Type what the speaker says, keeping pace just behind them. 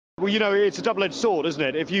Well, you know, it's a double-edged sword, isn't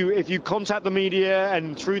it? If you contact the media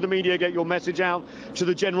and through the media get your message out to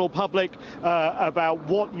the general public about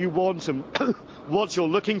what you want and what you're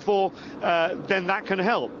looking for, then that can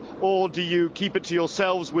help. Or do you keep it to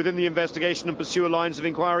yourselves within the investigation and pursue lines of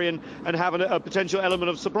inquiry and have a potential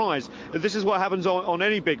element of surprise? This is what happens on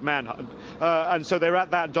any big manhunt. And so they're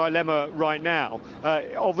at that dilemma right now.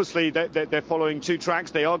 Obviously, they're following two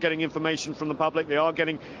tracks. They are getting information from the public. They are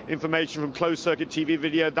getting information from closed-circuit TV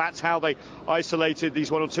video. That's how they isolated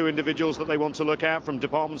these one or two individuals that they want to look at from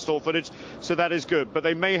department store footage. So that is good. But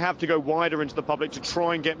they may have to go wider into the public to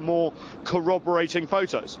try and get more corroborating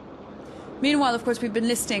photos. Meanwhile, of course, we've been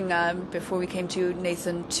listening, before we came to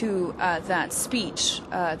Nathan, to that speech,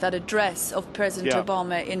 that address of President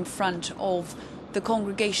Obama in front of the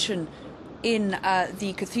congregation in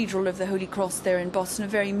the Cathedral of the Holy Cross there in Boston. A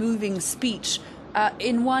very moving speech,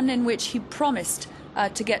 in one in which he promised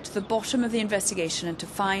to get to the bottom of the investigation and to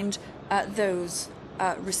find those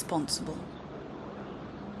responsible.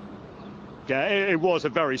 Yeah, it was a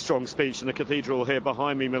very strong speech in the cathedral here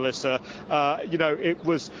behind me, Melissa. You know, it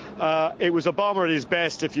was Obama at his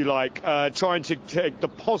best, if you like, trying to take the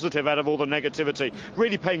positive out of all the negativity,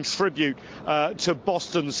 really paying tribute to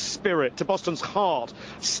Boston's spirit, to Boston's heart,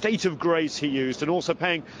 state of grace he used, and also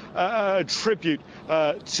paying tribute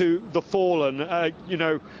to the fallen, you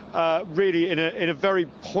know, really in a very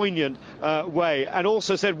poignant way, and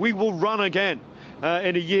also said, we will run again.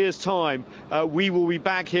 In a year's time, we will be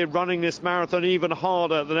back here running this marathon even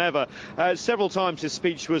harder than ever. Several times his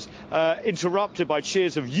speech was interrupted by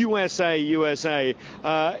cheers of USA, USA.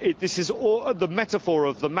 This is all the metaphor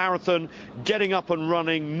of the marathon, getting up and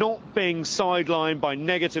running, not being sidelined by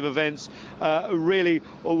negative events, really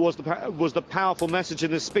was the powerful message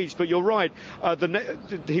in this speech. But you're right,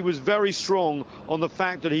 he was very strong on the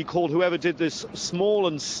fact that he called whoever did this small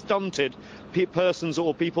and stunted persons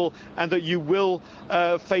or people, and that you will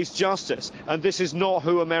face justice. And this is not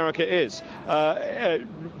who America is.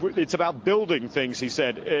 It's about building things, he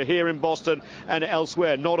said, here in Boston and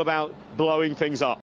elsewhere, not about blowing things up.